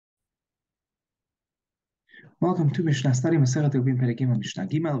Welcome to Mishna study Masechet Eruvin Perigim Mishnah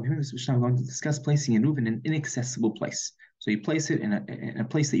Gimel. In this Mishnah, we're going to discuss placing an Eruvin in an inaccessible place. So you place it in a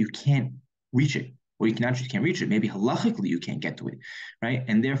place that you can't reach it, or you can't reach it. Maybe halachically you can't get to it, right?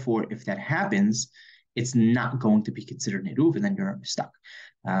 And therefore, if that happens, it's not going to be considered an Eruv, and then you're stuck.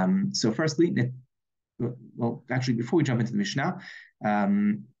 So firstly, actually, before we jump into the Mishnah,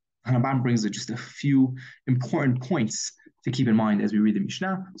 Hanabam brings just a few important points to keep in mind as we read the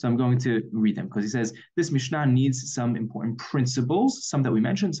Mishnah. So I'm going to read them because he says this Mishnah needs some important principles, some that we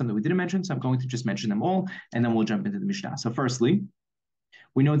mentioned, some that we didn't mention. So I'm going to just mention them all, and then we'll jump into the Mishnah. So firstly,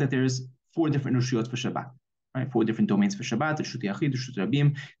 we know that there's 4 different Rishuyot for Shabbat, right? 4 different domains for Shabbat: the Rishut Yachid, the Rishut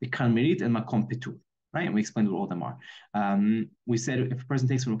Rabim, the Karmelit, and Makom Petur. Right, and we explained what all of them are. We said if a person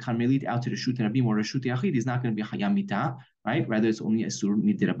takes from a Karmelit out to the Rishut Rabim or Rishut Yachid, he's not going to be Hayam Mita, right? Rather, it's only a Sur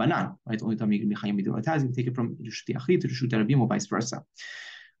Midirabanan, right? It's only time you're going to be Hayam Midirabanan. You can take it from Rishut Yachid to Rishut Rabim or vice versa.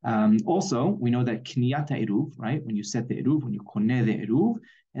 Also, we know that Kniyata Eruv, right? When you set the Eruv, when you koneh the Eruv,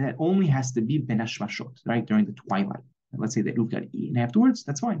 and that only has to be Ben Hashmashot, right? During the twilight. And let's say the Eruv got eaten afterwards,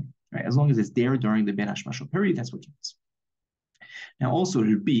 that's fine, right? As long as it's there during the Ben Hashmashot period, that's what counts. Now, also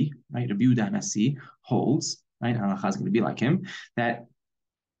Rabbi, right? Rabbi Yehuda Hanasi holds, right? Halacha is going to be like him, that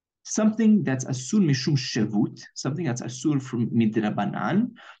something that's asur mishum shevut, something that's asur from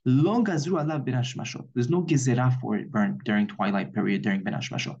midrabanan, lo gazru alav ben hashmashot. There's no gezerah for it burned during twilight period, during ben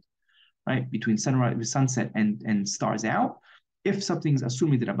hashmashot, right? Between sunset and stars out. If something's asur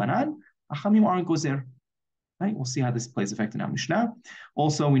midrabanan, achamim aren't gozer. Right? We'll see how this plays effect in our Mishnah.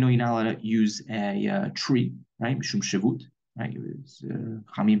 Also, we know you're not allowed to use a tree, right? Mishum shevut. Right,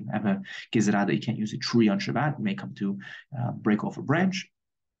 Chamim have a gezerah that you can't use a tree on Shabbat. It may come to break off a branch.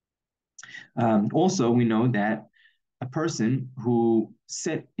 Also, we know that a person who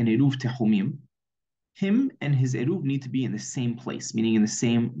set an eruv tehumim, him and his eruv need to be in the same place, meaning in the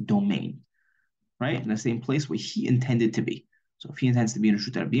same domain, right? In the same place where he intended to be. So if he intends to be in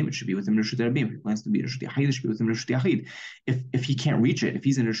Rishut Rabim, it should be with him in Rishut Rabim. If he plans to be in Rishut Yachid, it should be with him in Rishut Yachid. If he can't reach it, if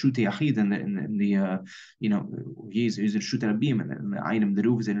he's in Rishut Yachid and he's in Rishut Rabim and the item, the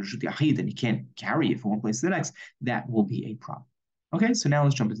roof is in Rishut Yachid and he can't carry it from one place to the next, that will be a problem. Okay, so now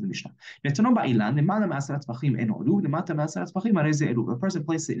let's jump into the Mishnah. A person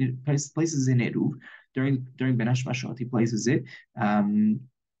places in Eruv during Ben Hashmashot, he places it higher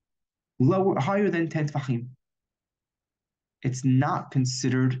than 10 Tvachim. It's not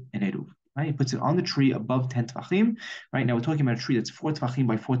considered an Eruv, right? He puts it on the tree above 10 Tvachim, right? Now we're talking about a tree that's 4 Tvachim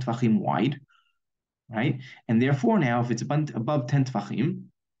by 4 Tvachim wide, right? And therefore now, if it's above 10 Tvachim,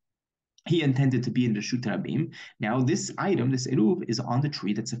 he intended to be in the Rishut Rabim. Now this item, this Eruv, is on the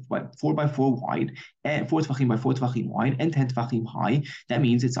tree that's 4 by 4 wide, and 4 Tvachim by 4 Tvachim wide, and 10 Tvachim high. That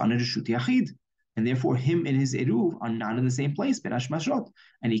means it's on a Rishut Yachid. And therefore, him and his Eruv are not in the same place, Ben Hashmashot,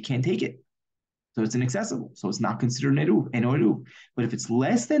 and he can't take it. So it's inaccessible. So it's not considered an Eruv. But if it's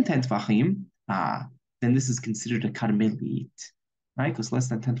less than 10 Tvachim, then this is considered a Karmelit, right? Because less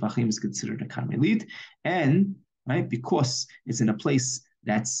than 10 Tvachim is considered a Karmelit. And, right, because it's in a place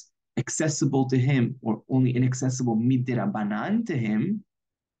that's accessible to him or only inaccessible midirabanan to him,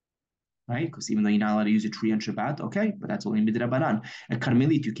 right? Because even though you're not allowed to use a tree on Shabbat, okay, but that's only midrabanan. A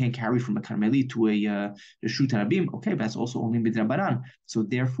karmelit, you can't carry from a karmelit to a Rishut Rabim, okay, but that's also only midrabanan. So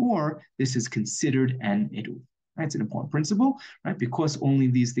therefore, this is considered an eruv. Right? It's an important principle, right? Because only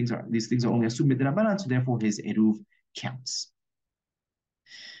these things are only assumed midrabanan, so therefore his eruv counts.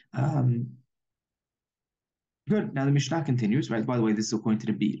 Good. Now the Mishnah continues, right? By the way, this is going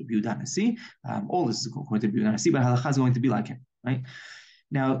to be Rabbi Yehuda Hanasi. All this is going to be Rabbi Yehuda Hanasi, but halacha is going to be like him, right?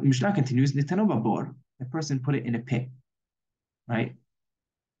 Now, Mishnah continues, Nitano babor, a person put it in a pit, right?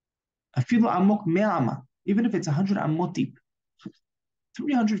 Afilu amok me'ama, even if it's 100 amot deep,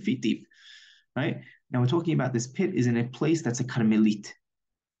 300 feet deep, right? Now, we're talking about this pit is in a place that's a karmelit,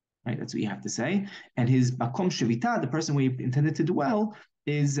 right? That's what you have to say. And his makom shevita, the person where he intended to dwell,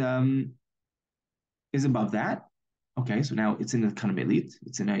 is above that. Okay, so now it's in a karmelit.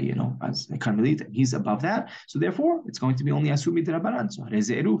 It's in as a karmelit, and he's above that. So therefore, it's going to be only asur midrabanan. So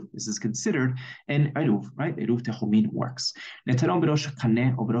eruv. This is considered an eruv, right? Eruv techumin works. Netaron berosh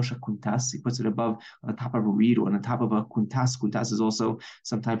kaneh or berosh kuntas. He puts it above on the top of a reed or on the top of a kuntas. Kuntas is also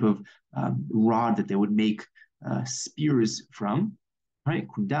some type of rod that they would make spears from, right?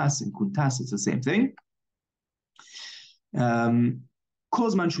 Kundas and kuntas, it's the same thing.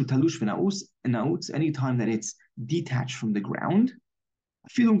 Anytime that it's detached from the ground,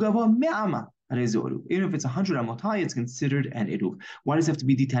 even if it's 100 amot high, it's considered an eruv. Why does it have to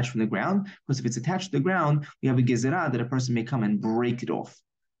be detached from the ground? Because if it's attached to the ground, we have a gezerah that a person may come and break it off,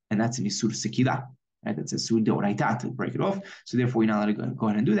 and that's an isur sekila, right? That's a sudoraita to break it off. So therefore, you're not allowed to go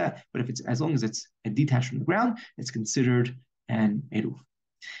ahead and do that. But if it's as long as it's detached from the ground, it's considered an eruv.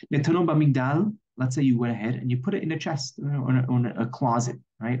 Netanon b'migdal. Let's say you went ahead and you put it in a chest or a closet,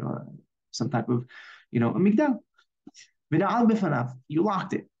 right, or some type of, a migdal. You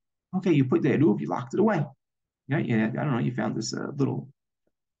locked it. Okay, you put the eruv, you locked it away. Yeah, I don't know. You found this little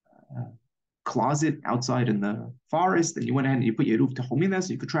uh, closet outside in the forest, and you went ahead and you put your eruv tehom in there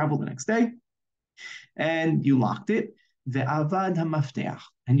so you could travel the next day, and you locked it. Ve'avad hamafteach,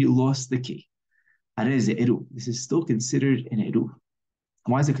 and you lost the key. This is still considered an eruv.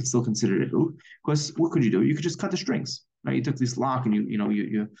 Why is it still considered eruv? Because what could you do? You could just cut the strings, right? You took this lock and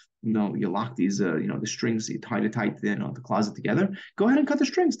you lock these the strings. You tied it tight then on the closet together. Go ahead and cut the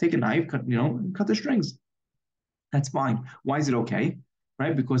strings. Take a knife, and cut the strings. That's fine. Why is it okay?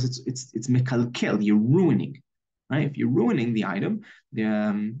 Right? Because it's mekalkel. You're ruining, right? If you're ruining the item,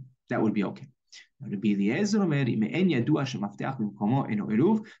 that would be okay. Rabbi Eliezer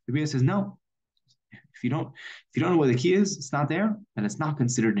says no. If you don't know where the key is, it's not there, and it's not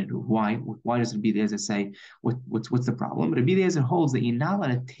considered an eruv. Why? Why does Rabbi Eliezer say what's the problem? Rabbi Eliezer holds that you're not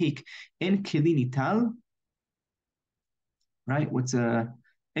allowed to take en klinital, right? What's en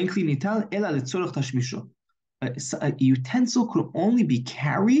klinital ela letzorach tashmisho. A utensil could only be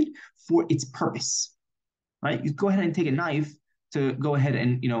carried for its purpose, right? You go ahead and take a knife to go ahead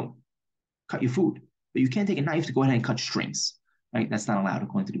and cut your food, but you can't take a knife to go ahead and cut strings. Right? That's not allowed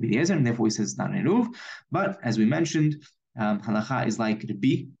according to the Eliezer, and therefore he says it's not an eruv. But as we mentioned, halacha is like the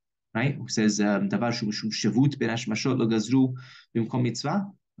B, right? Who says davar shu mishum shavut ben hashmashot lo gazru b'mkom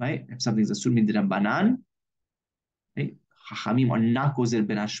mitzvah, right? If something's asur min d'Rabbanan, right? Chachamim are not gozer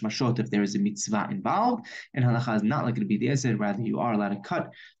ben hashmashot if there is a mitzvah involved, and halacha is not like the Eliezer. Rather, you are allowed to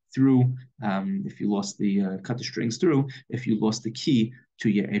cut through if you lost cut the strings through if you lost the key to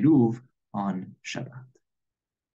your eruv on Shabbat.